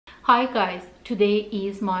Hi guys, today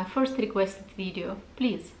is my first requested video.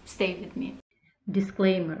 Please stay with me.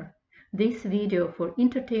 Disclaimer: this video for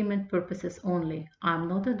entertainment purposes only. I'm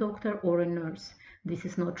not a doctor or a nurse. This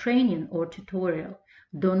is not training or tutorial.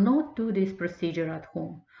 Do not do this procedure at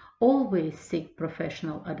home. Always seek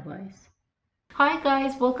professional advice. Hi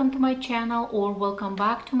guys, welcome to my channel or welcome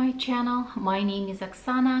back to my channel. My name is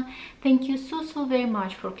Oksana. Thank you so very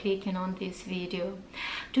much for clicking on this video.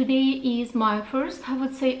 Today is my first, I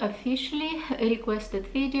would say, officially requested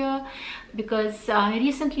video because I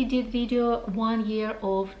recently did video 1 year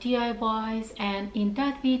of DIYs, and in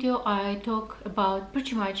that video I talk about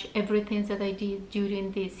pretty much everything that I did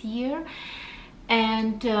during this year,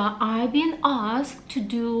 and I've been asked to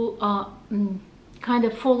do kind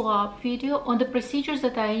of follow-up video on the procedures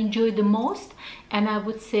that I enjoyed the most, and I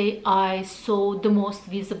would say I saw the most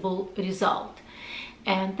visible result.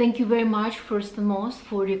 And thank you very much first and most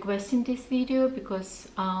for requesting this video, because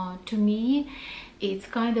to me it's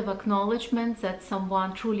kind of acknowledgement that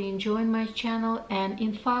someone truly enjoyed my channel. And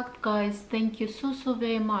in fact guys, thank you so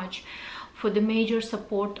very much for the major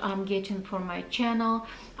support I'm getting for my channel.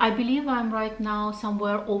 I believe I'm right now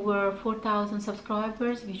somewhere over 4,000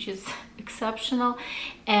 subscribers, which is exceptional.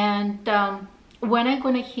 And when I'm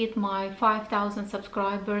gonna hit my 5,000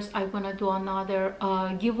 subscribers, I'm gonna do another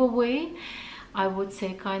giveaway. I would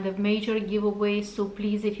say kind of major giveaway. So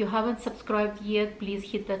please, if you haven't subscribed yet, please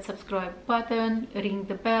hit that subscribe button, ring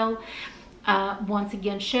the bell. Once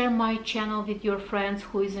again, share my channel with your friends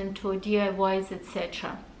who is into DIYs,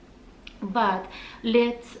 etc. But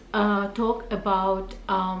let's talk about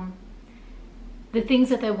the things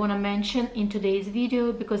that I want to mention in today's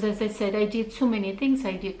video, because as I said, I did so many things.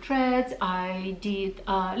 I did threads, I did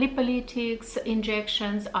lipolytics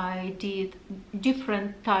injections, I did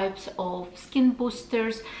different types of skin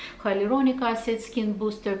boosters, hyaluronic acid skin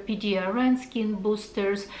booster, PDO skin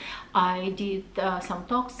boosters. I did some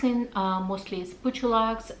toxin, mostly it's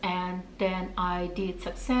Botulax, and then I did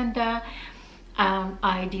Saxenda.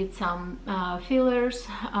 I did some fillers,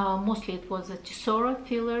 mostly it was a Tesoro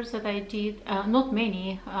fillers that I did, not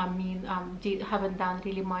many. I mean, haven't done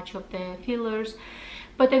really much of the fillers,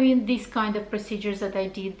 but I mean these kind of procedures that I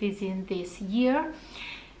did within this year.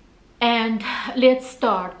 And let's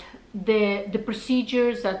start the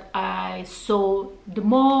procedures that I saw the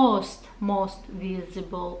most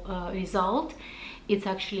visible result. It's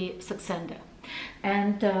actually Saxenda.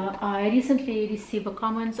 And I recently received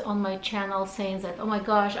comments on my channel saying that, oh my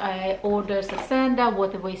gosh, I ordered Saxenda,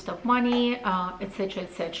 what a waste of money, etc,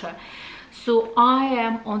 etc. So I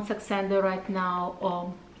am on Saxenda right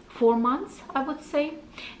now 4 months, I would say,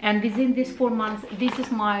 and within these 4 months, this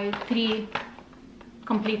is my 3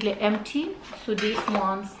 completely empty. So these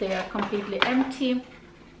ones, they are completely empty.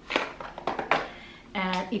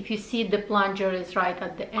 And if you see, the plunger is right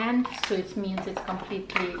at the end, so it means it's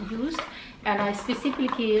completely used. And I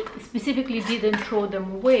specifically didn't throw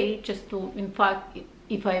them away, just to, in fact,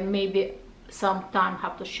 if I maybe sometime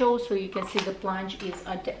have to show, so you can see the plunge is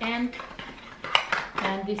at the end.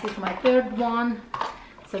 And this is my 3rd one.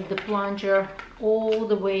 So the plunger all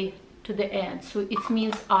the way to the end. So it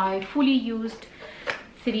means I fully used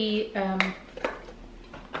 3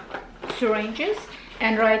 syringes.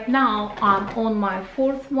 And right now I'm on my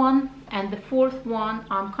 4th one, and the 4th one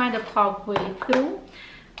I'm kind of halfway through.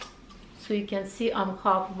 So you can see I'm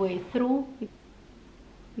halfway through.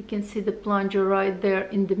 You can see the plunger right there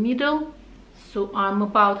in the middle. So I'm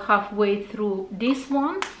about halfway through this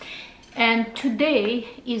one. And today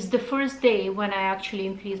is the first day when I actually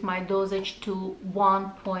increase my dosage to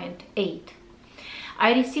 1.8.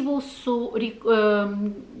 I receive also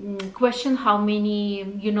question how many,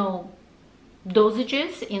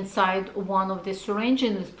 dosages inside one of the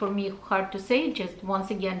syringes. It's for me hard to say. Just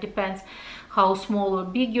once again depends how small or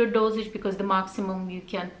big your dosage, because the maximum you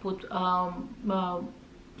can put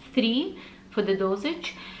 3 for the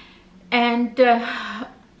dosage. And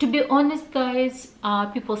to be honest guys,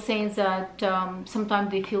 people saying that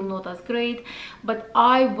sometimes they feel not as great, but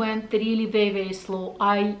I went really very slow.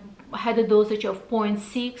 I had a dosage of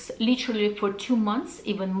 0.6 literally for 2 months,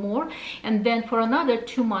 even more, and then for another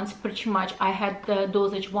 2 months pretty much I had the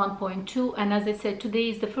dosage 1.2, and as I said, today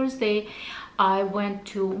is the first day I went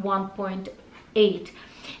to 1.8.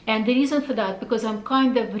 And the reason for that, because I'm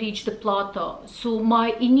kind of reached the plateau. So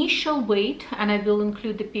my initial weight, and I will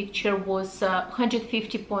include the picture, was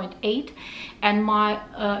 150.8, and my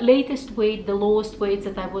latest weight, the lowest weight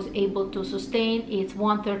that I was able to sustain, is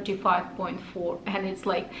 135.4, and it's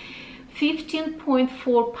like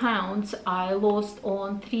 15.4 pounds I lost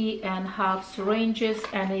on 3.5 syringes,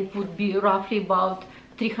 and it would be roughly about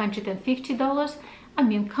 $350. I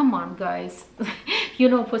mean, come on guys. You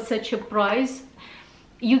know, for such a price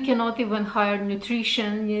you cannot even hire a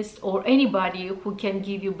nutritionist or anybody who can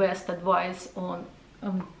give you best advice on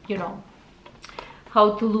you know,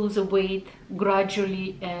 how to lose a weight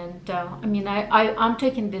gradually. And I mean, I'm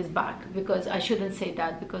taking this back, because I shouldn't say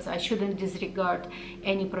that, because I shouldn't disregard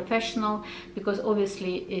any professional, because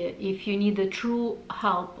obviously if you need the true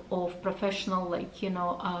help of professional, like, you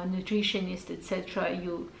know, nutritionist, etc.,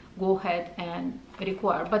 you go ahead and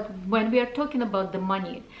require. But when we are talking about the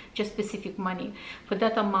money, just specific money, for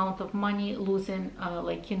that amount of money, losing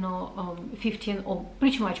like, you know, 15 or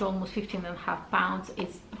pretty much almost 15.5 pounds,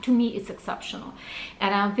 it's, to me, it's exceptional.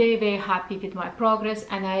 And I'm very, very happy with my progress.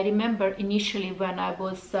 And I remember initially when I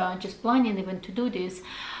was just planning even to do this,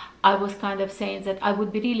 I was kind of saying that I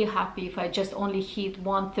would be really happy if I just only hit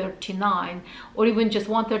 139, or even just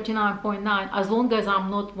 139.9. As long as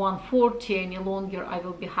I'm not 140 any longer, I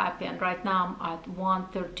will be happy. And right now I'm at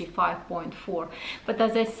 135.4. But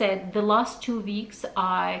as I said, the last 2 weeks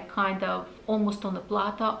I kind of almost on a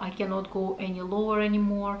plateau. I cannot go any lower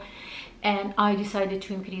anymore, and I decided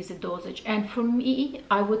to increase the dosage. And for me,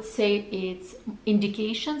 I would say it's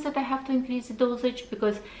indications that I have to increase the dosage,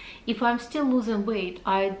 because if I'm still losing weight,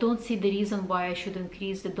 I don't see the reason why I should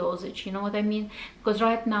increase the dosage. You know what I mean? Because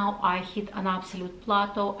right now I hit an absolute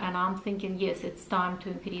plateau, and I'm thinking, yes, it's time to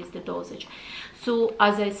increase the dosage. So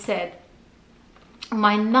as I said,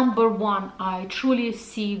 my number one, I truly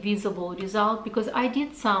see visible result, because I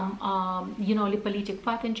did some you know, lipolytic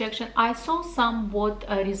fat injection. I saw somewhat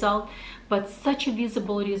a result, but such a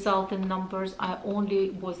visible result in numbers I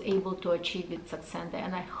only was able to achieve with Saxenda,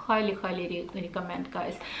 and I highly recommend,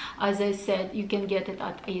 guys. As I said, you can get it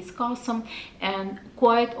at AceCosm, and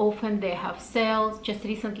quite often they have sales. Just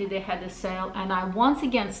recently they had a sale, and I once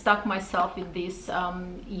again stuck myself with this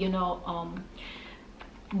you know,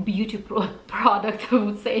 beauty product. I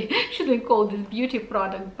would say, shouldn't call this beauty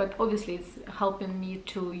product, but obviously it's helping me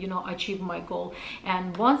to, you know, achieve my goal.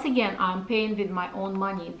 And once again, I'm paying with my own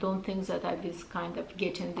money. Don't think that I was kind of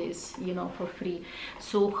getting this, you know, for free.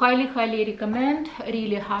 So highly recommend.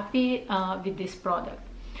 Really happy with this product.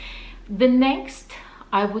 The next,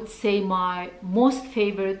 I would say my most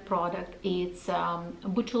favorite product is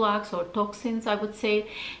Botulax, or Toxins, I would say,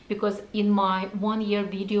 because in my 1-year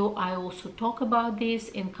video I also talk about this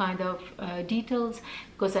in kind of details,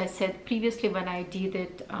 because I said previously when I did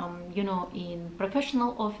it you know, in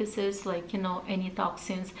professional offices, like, you know, any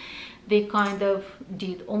toxins, they kind of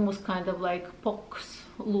did almost kind of like pox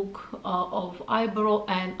look of eyebrow,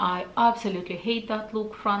 and I absolutely hate that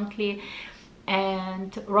look, frankly.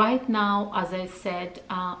 And right now, as I said,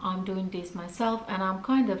 I'm doing this myself, and I'm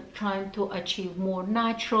kind of trying to achieve more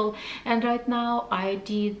natural. And right now I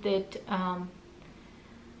did it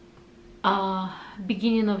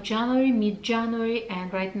beginning of January, mid-January,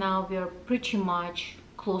 and right now we are pretty much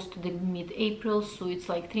close to the mid-April, so it's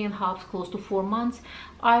like 3.5, close to 4 months.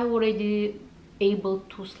 I already able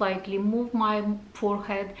to slightly move my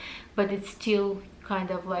forehead, but it's still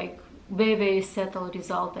kind of like very settled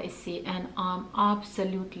result I see, and I'm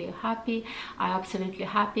absolutely happy.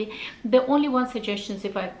 The only one suggestions,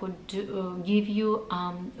 if I could give you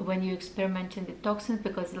when you experimenting with toxins,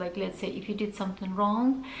 because like, let's say if you did something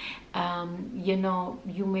wrong, you know,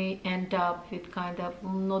 you may end up with kind of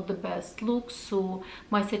not the best look. So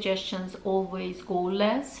my suggestions, always go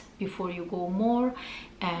less before you go more,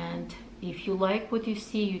 and if you like what you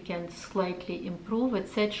see, you can slightly improve,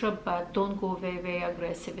 etc. But don't go very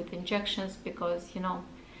aggressive with injections, because, you know,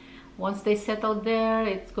 once they settle there,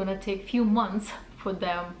 it's gonna take few months for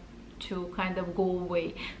them to kind of go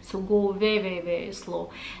away. So go very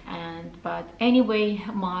slow. And but anyway,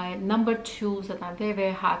 my number 2 that I'm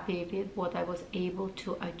very happy with what I was able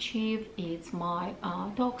to achieve is my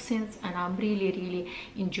toxins, and I'm really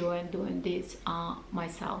enjoying doing this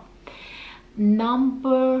myself.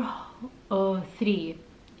 Number 3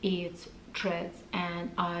 is threads,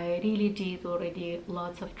 and I really did already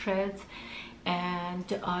lots of threads,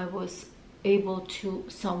 and I was able to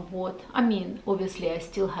somewhat, I mean, obviously I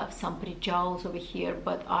still have some pre-jowls over here,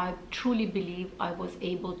 but I truly believe I was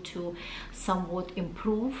able to somewhat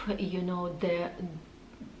improve, you know,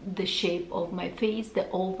 the shape of my face, the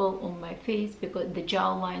oval on my face, because the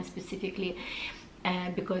jawline specifically.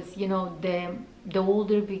 And because, you know, the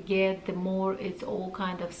older we get, the more it's all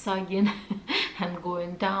kind of sagging and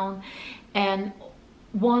going down. And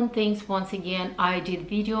one thing, once again, I did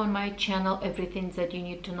video on my channel, everything that you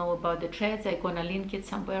need to know about the threads. I'm gonna link it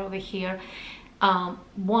somewhere over here.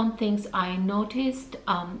 One thing I noticed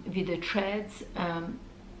with the threads,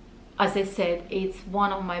 as I said, it's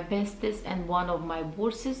one of my bestest and one of my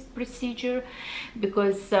worstest procedure,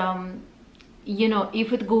 because you know,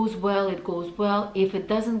 if it goes well, it goes well. If it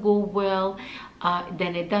doesn't go well,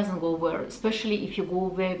 then it doesn't go well, especially if you go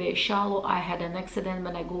very, very shallow. I had an accident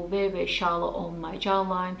when I go very, very shallow on my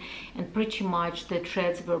jawline, and pretty much the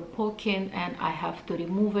threads were poking and I have to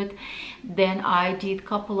remove it. Then I did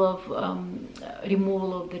couple of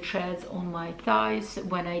removal of the threads on my thighs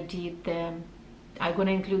when I did them. I'm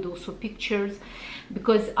gonna include also pictures,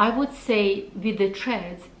 because I would say with the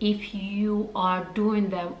threads, if you are doing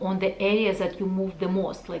them on the areas that you move the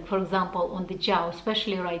most, like for example on the jaw,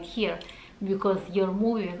 especially right here, because you're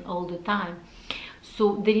moving all the time,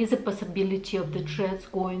 so there is a possibility of the threads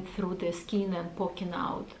going through the skin and poking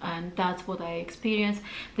out, and that's what I experienced.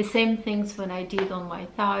 The same things when I did on my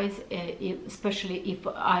thighs, especially if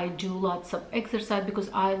I do lots of exercise, because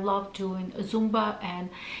I love doing Zumba and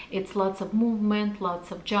it's lots of movement,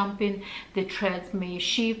 lots of jumping. The threads may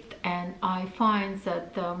shift, and I find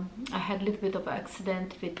that I had a little bit of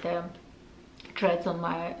accident with the threads on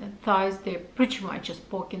my thighs. They're pretty much just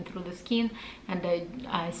poking through the skin, and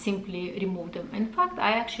I simply remove them. In fact,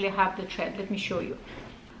 I actually have the thread. Let me show you.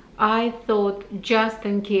 I thought just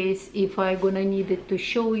in case if I'm gonna need it to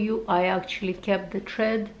show you, I actually kept the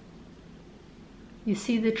thread. You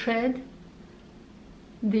see the thread?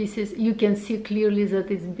 This is, you can see clearly that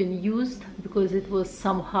it's been used because it was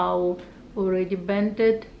somehow already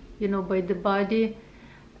bended, you know, by the body,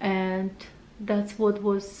 and that's what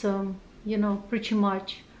was you know, pretty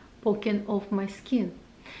much poking off my skin,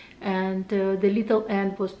 and the little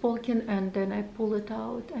end was poking, and then I pull it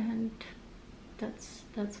out, and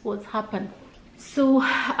that's what's happened. So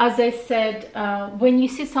as I said, when you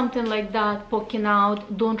see something like that poking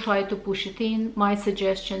out, don't try to push it in. My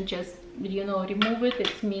suggestion, just, you know, remove it.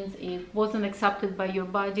 It means it wasn't accepted by your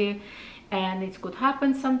body, and it could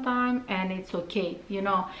happen sometime, and it's okay, you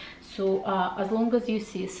know. So as long as you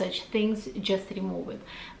see such things, just remove it.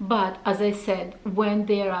 But as I said, when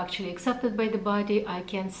they are actually accepted by the body, I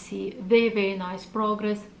can see very, very nice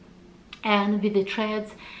progress. And with the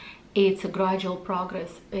threads, it's a gradual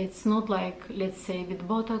progress. It's not like, let's say, with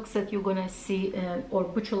Botox that you're gonna see, or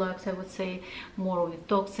Botulax, I would say, more with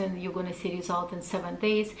toxin, you're gonna see result in 7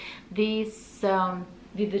 days. These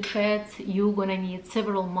with the threads, you're gonna need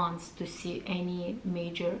several months to see any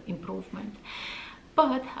major improvement.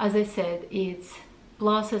 But as I said, it's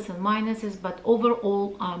pluses and minuses, but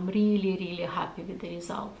overall I'm really, really happy with the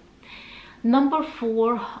result. Number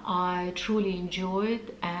 4, I truly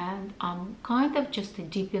enjoyed, and I'm kind of just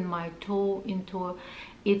dipping my toe into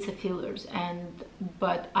it's a fillers,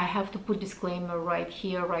 but I have to put disclaimer right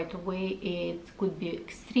here right away. It could be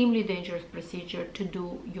extremely dangerous procedure to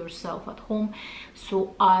do yourself at home,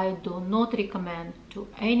 so I do not recommend to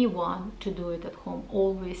anyone to do it at home.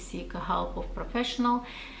 Always seek help of professional.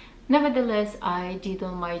 Nevertheless, I did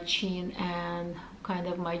on my chin and kind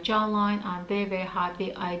of my jawline. I'm very, very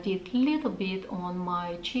happy. I did a little bit on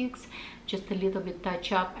my cheeks, just a little bit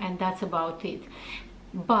touch up, and that's about it.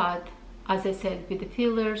 But as I said, with the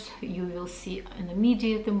fillers, you will see an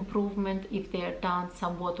immediate improvement if they are done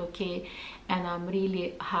somewhat okay, and I'm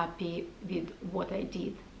really happy with what I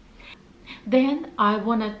did. Then I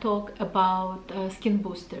want to talk about skin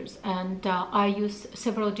boosters, and I use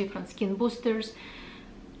several different skin boosters.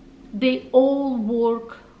 They all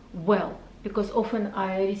work well, because often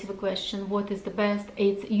I receive a question, what is the best?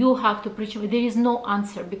 It's, you have to preach. There is no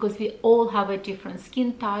answer, because we all have a different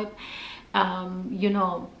skin type. You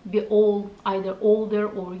know, we all either older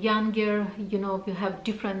or younger, you know, we have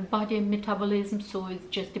different body metabolism, so it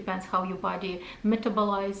just depends how your body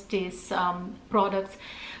metabolizes these products.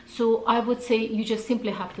 So I would say you just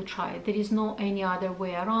simply have to try it. There is no any other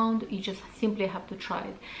way around. You just simply have to try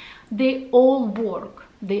it. They all work.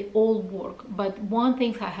 They all work. But one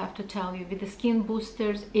thing I have to tell you, with the skin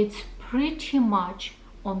boosters, it's pretty much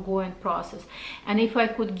ongoing process. And if I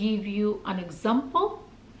could give you an example,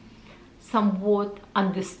 somewhat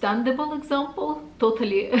understandable example,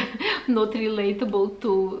 totally not relatable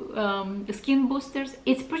to the skin boosters,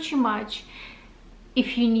 it's pretty much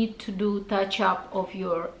if you need to do touch up of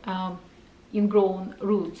your ingrown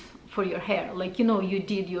roots for your hair, like, you know, you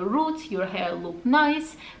did your roots, your hair looked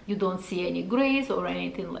nice, you don't see any grays or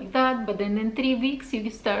anything like that, but then in 3 weeks you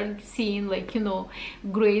start seeing, like, you know,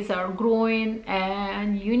 grays are growing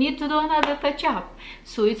and you need to do another touch up.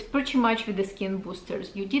 So it's pretty much with the skin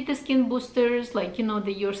boosters. You did the skin boosters, like, you know,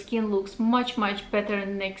 your skin looks much better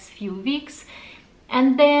in the next few weeks,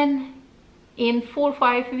 and then in 4 or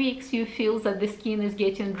 5 weeks you feel that the skin is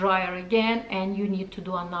getting drier again and you need to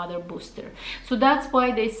do another booster. So that's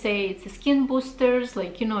why they say it's a skin boosters,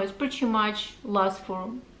 like, you know, it's pretty much lasts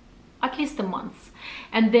for at least a month,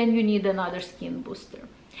 and then you need another skin booster.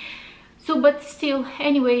 So, but still,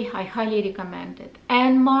 anyway, I highly recommend it.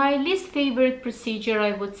 And my least favorite procedure,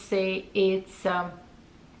 I would say, it's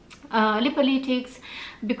lipolytics,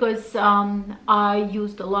 because I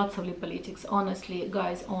used lots of lipolytics, honestly,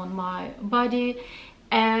 guys, on my body.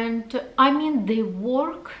 And I mean, they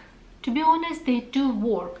work. To be honest, they do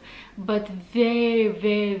work, but very,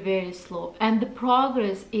 very, very slow. And the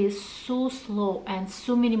progress is so slow and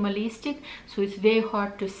so minimalistic, so it's very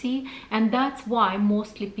hard to see. And that's why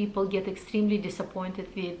mostly people get extremely disappointed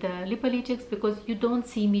with lipolytics, because you don't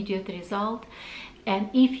see immediate result. And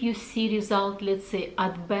if you see result, let's say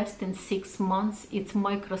at best in 6 months, it's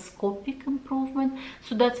microscopic improvement.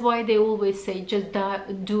 So that's why they always say just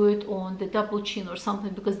do it on the double chin or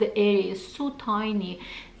something, because the area is so tiny.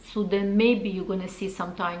 So then maybe you're going to see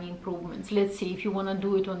some tiny improvements. Let's say if you want to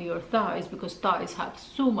do it on your thighs, because thighs have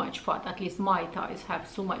so much fat, at least my thighs have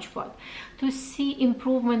so much fat. To see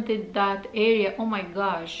improvement in that area, oh my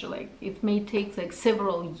gosh, like it may take like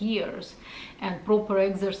several years, and proper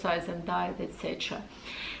exercise and diet, etc.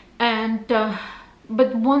 And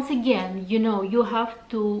but once again, you know, you have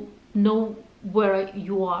to know where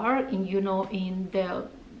you are in, you know, in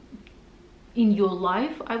your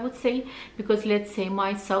life, I would say, because let's say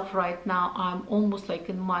myself right now, I'm almost like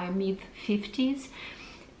in my mid-50s,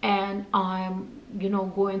 and I'm, you know,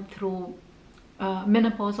 going through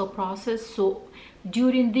menopausal process. So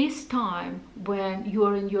during this time when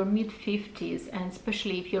you're in your mid-50s, and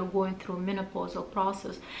especially if you're going through menopausal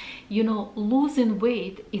process, you know, losing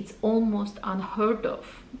weight, it's almost unheard of.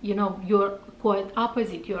 You know, you're quite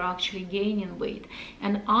opposite, you're actually gaining weight.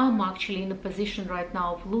 And I'm actually in a position right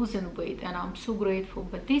now of losing weight, and I'm so grateful.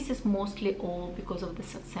 But this is mostly all because of the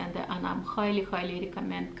Saxenda, and I'm highly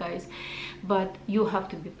recommend, guys. But you have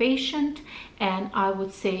to be patient, and I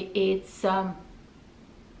would say it's a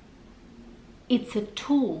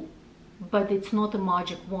tool, but it's not a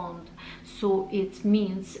magic wand. So it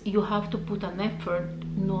means you have to put an effort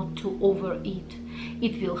not to overeat.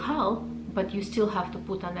 It will help, but you still have to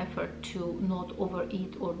put an effort to not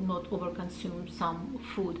overeat or not overconsume some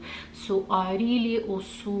food. So I really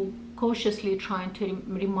also cautiously trying to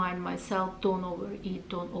remind myself, don't overeat,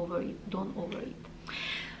 don't overeat, don't overeat.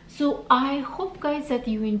 So I hope, guys, that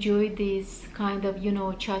you enjoyed this kind of, you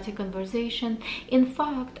know, chatty conversation. In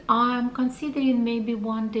fact, I'm considering maybe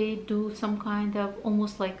one day do some kind of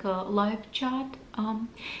almost like a live chat,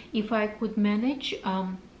 if I could manage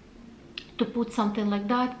to put something like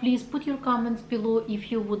that. Please put your comments below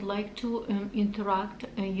if you would like to interact,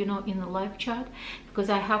 you know, in a live chat, because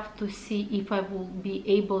I have to see if I will be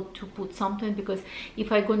able to put something. Because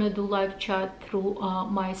if I'm gonna do live chat through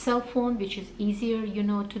my cell phone, which is easier, you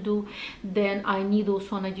know, to do, then I need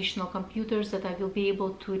also an additional computer that I will be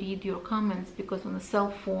able to read your comments, because on a cell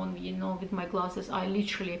phone, you know, with my glasses, I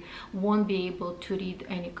literally won't be able to read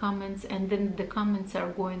any comments, and then the comments are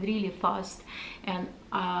going really fast. And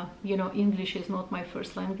you know, English is not my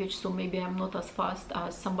first language, so maybe I'm not as fast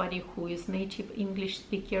as somebody who is native English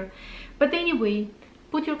speaker. But anyway,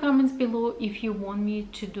 put your comments below if you want me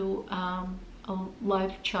to do a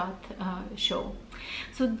live chat show.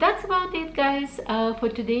 So that's about it, guys, for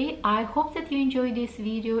today. I hope that you enjoyed this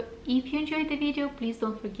video. If you enjoyed the video, please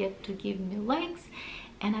don't forget to give me likes,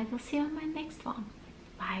 and I will see you on my next one.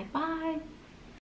 Bye bye.